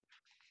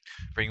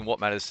Bringing what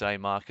matters today,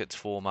 markets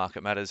for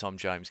Market Matters. I'm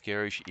James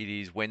Gerish. It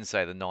is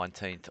Wednesday, the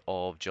 19th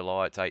of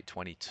July. It's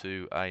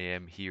 8:22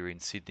 a.m. here in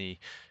Sydney.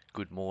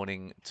 Good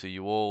morning to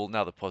you all.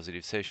 Another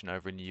positive session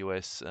over in the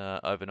US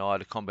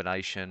overnight. A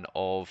combination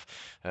of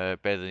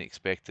better than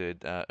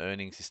expected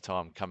earnings this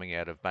time coming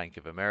out of Bank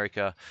of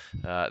America.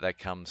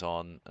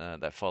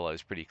 That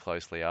follows pretty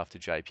closely after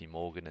JP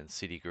Morgan and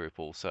Citigroup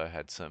also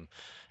had some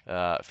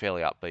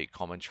fairly upbeat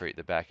commentary at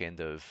the back end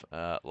of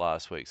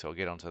last week. So I'll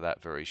get onto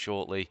that very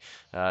shortly.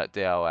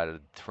 Dow added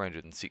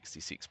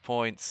 366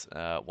 points,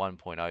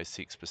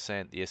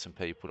 1.06%. The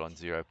S&P put on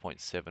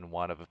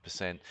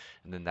 0.71%, and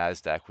the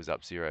Nasdaq was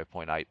up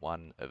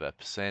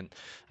 0.81%.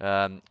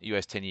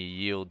 US 10-year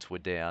yields were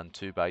down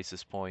 2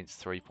 basis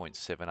points,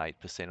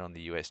 3.78% on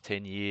the US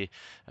 10-year.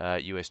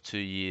 US 2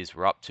 years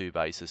were up 2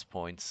 basis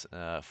points,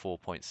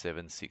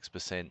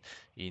 4.76%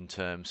 in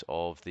terms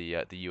of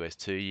the US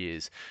 2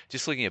 years.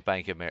 Just looking at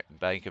Bank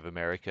of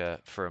America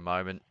for a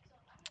moment.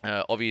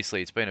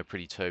 Obviously, it's been a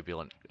pretty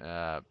turbulent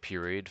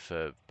period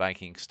for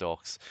banking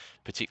stocks,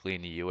 particularly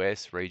in the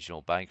US,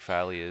 regional bank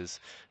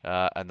failures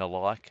and the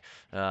like.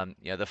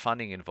 The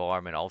funding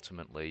environment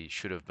ultimately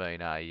should have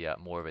been a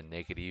more of a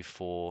negative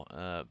for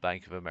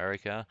Bank of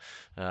America.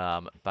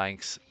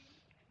 Banks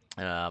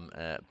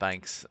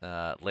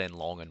lend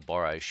long and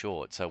borrow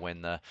short. So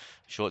when the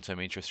short-term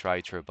interest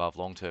rates are above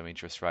long-term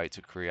interest rates,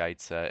 it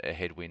creates a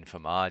headwind for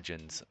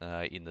margins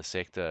in the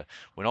sector.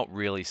 We're not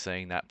really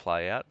seeing that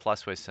play out.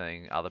 Plus, we're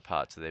seeing other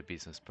parts of their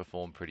business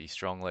perform pretty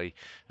strongly,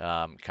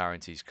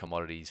 currencies,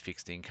 commodities,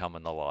 fixed income,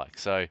 and the like.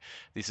 So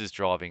this is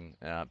driving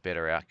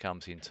better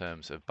outcomes in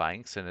terms of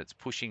banks, and it's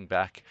pushing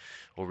back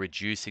or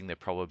reducing the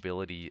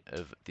probability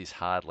of this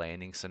hard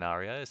landing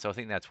scenario. So I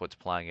think that's what's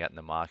playing out in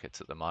the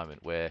markets at the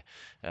moment, where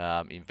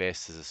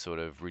investors are sort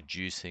of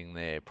reducing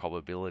their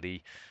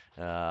probability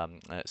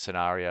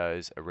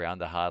scenarios around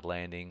the hard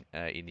landing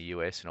in the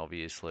US, and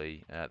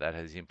obviously that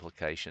has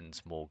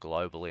implications more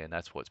globally, and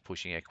that's what's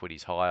pushing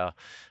equities higher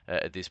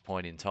at this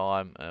point in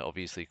time.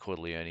 Obviously,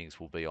 quarterly earnings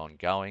will be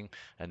ongoing,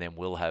 and then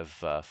we'll have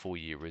full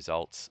year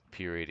results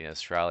period in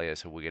Australia,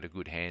 so we'll get a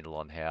good handle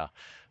on how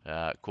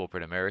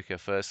corporate America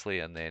firstly,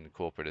 and then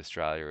corporate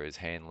Australia is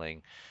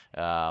handling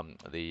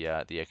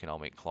the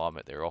economic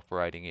climate they're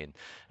operating in.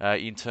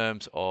 In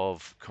terms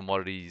of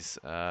commodities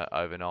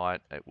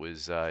overnight, it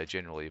was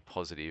generally a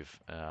positive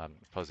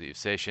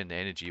session.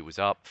 Energy was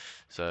up,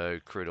 so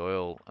crude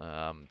oil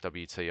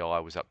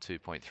WTI was up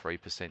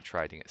 2.3%,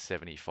 trading at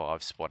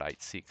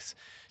 75.86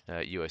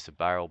 US a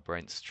barrel.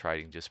 Brent's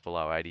trading just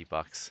below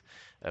 $80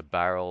 a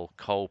barrel.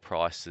 Coal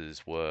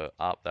prices were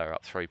up. They're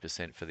up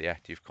 3% for the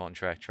active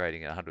contract,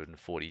 trading at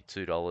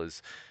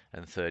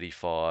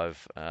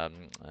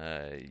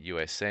 $142.35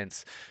 US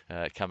cents.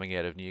 Coming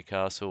out of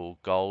Newcastle,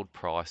 gold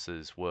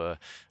prices were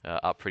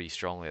up pretty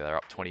strongly. They're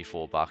up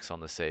 $24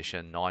 on the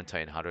session.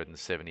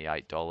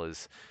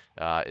 $1,978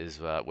 is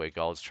where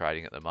gold's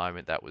trading at the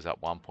moment. That was up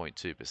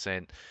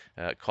 1.2%.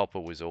 Copper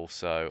was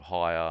also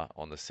higher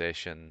on the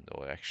session,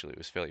 or actually it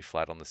was fairly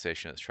flat on the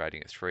session. It's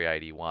trading at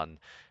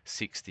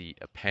 381.60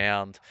 a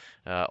pound.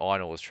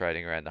 Iron ore was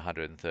trading around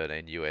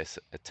 113 US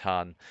a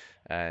ton,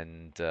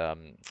 and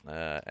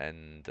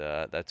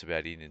that's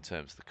about it in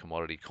terms of the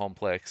commodity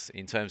complex.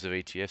 In terms of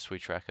ETFs we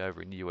track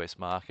over in the US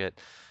market,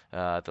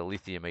 the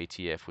lithium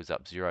ETF was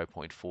up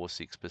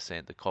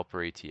 0.46%. The copper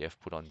ETF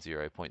put on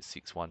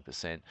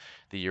 0.61%.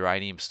 The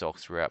uranium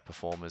stocks were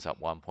outperformers,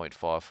 up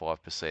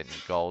 1.55%. And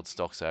gold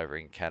stocks over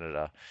in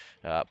Canada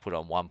put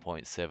on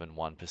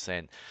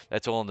 1.71%.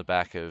 That's all on the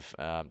back of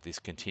this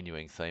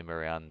continuing theme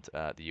around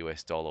the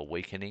US dollar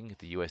weakening.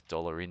 The US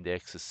dollar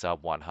index is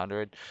sub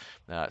 100,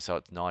 so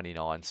it's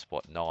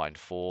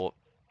 99.94.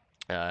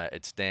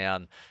 It's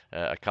down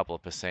a couple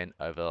of percent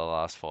over the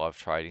last 5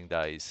 trading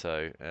days.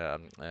 So,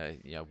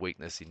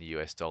 weakness in the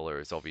US dollar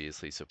is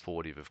obviously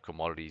supportive of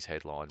commodities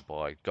headlined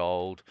by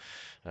gold.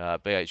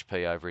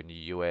 BHP over in the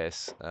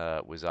US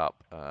was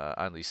up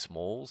only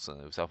smalls, and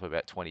it was up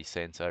about 20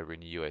 cents over in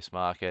the US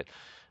market.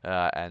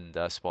 And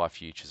SPI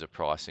futures are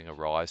pricing a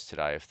rise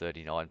today of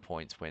 39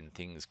 points when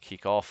things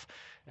kick off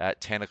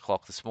at 10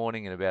 o'clock this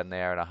morning in about an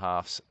hour and a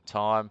half's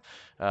time.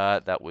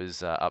 That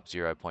was up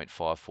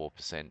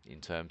 0.54%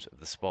 in terms of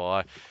the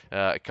SPI.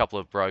 A couple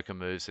of broker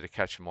moves that are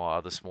catching my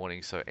eye this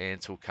morning. So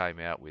Ansell came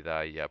out with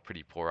a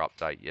pretty poor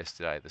update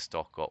yesterday. The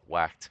stock got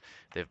whacked.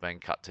 They've been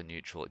cut to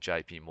neutral at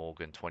JP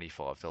Morgan,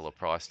 $25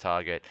 price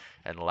target.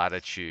 And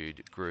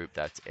Latitude Group,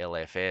 that's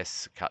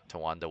LFS, cut to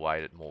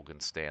underweight at Morgan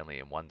Stanley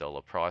and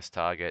 $1 price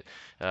target.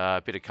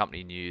 A bit of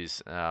company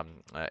news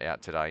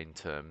out today in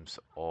terms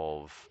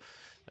of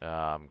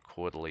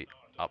quarterly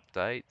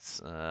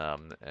updates,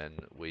 and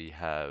we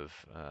have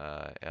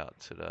out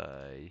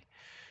today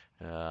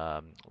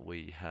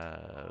We've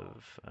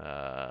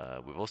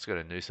also got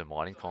a Noosa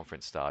mining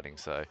conference starting,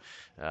 so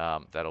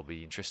that'll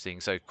be interesting.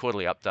 So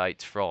quarterly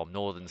updates from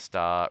Northern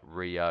Star,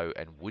 Rio,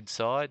 and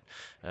Woodside.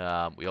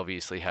 We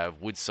obviously have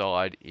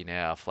Woodside in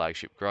our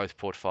flagship growth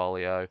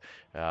portfolio.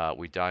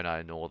 We don't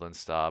own Northern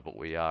Star, but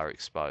we are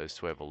exposed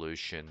to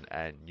Evolution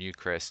and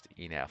Newcrest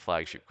in our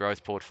flagship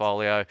growth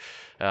portfolio.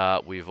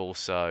 We've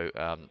also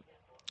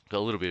got a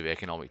little bit of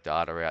economic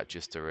data out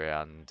just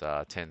around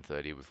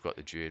 10:30. We've got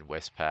the June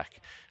Westpac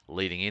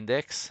leading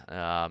index.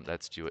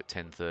 That's due at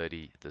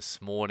 10:30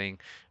 this morning,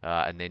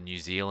 and then New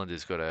Zealand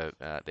has got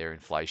their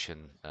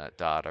inflation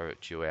data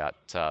due out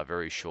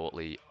very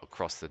shortly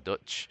across the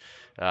Dutch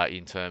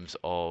in terms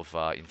of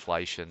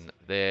inflation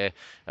there.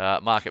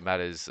 Market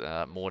Matters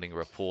morning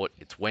report.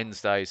 It's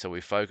Wednesday, so we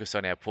focus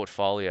on our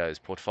portfolio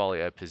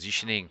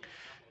positioning,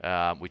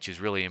 which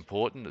is really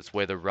important. It's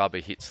where the rubber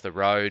hits the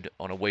road.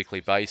 On a weekly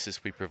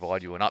basis, we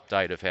provide you an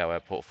update of how our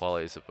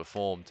portfolios have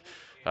performed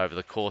over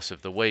the course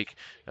of the week.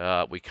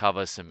 We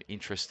cover some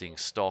interesting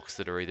stocks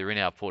that are either in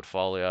our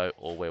portfolio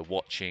or we're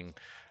watching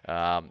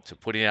to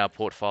put in our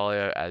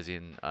portfolio, as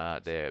in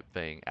they're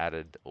being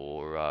added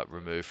or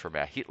removed from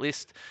our hit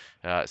list.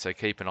 So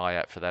keep an eye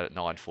out for that at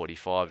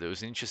 9:45. There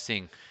was an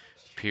interesting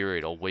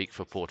period or week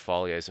for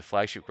portfolios. The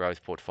flagship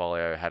growth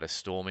portfolio had a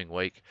storming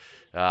week.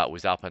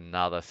 Was up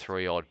another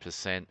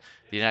 3-odd%.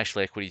 The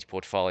international equities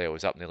portfolio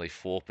was up nearly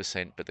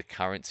 4%, but the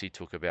currency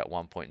took about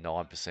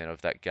 1.9%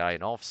 of that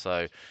gain off.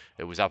 So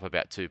it was up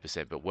about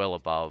 2%, but well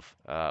above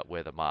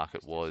where the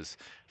market was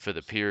for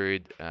the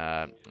period.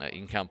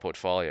 Income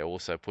portfolio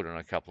also put on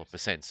a couple of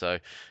percent. So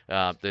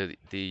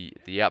the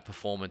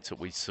outperformance that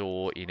we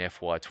saw in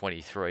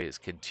FY23 has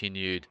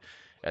continued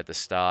at the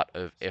start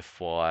of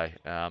FY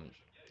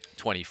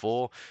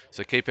 24.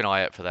 So keep an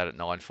eye out for that at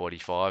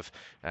 9:45.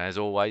 And as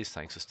always,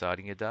 thanks for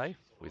starting your day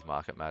with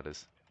Market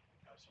Matters.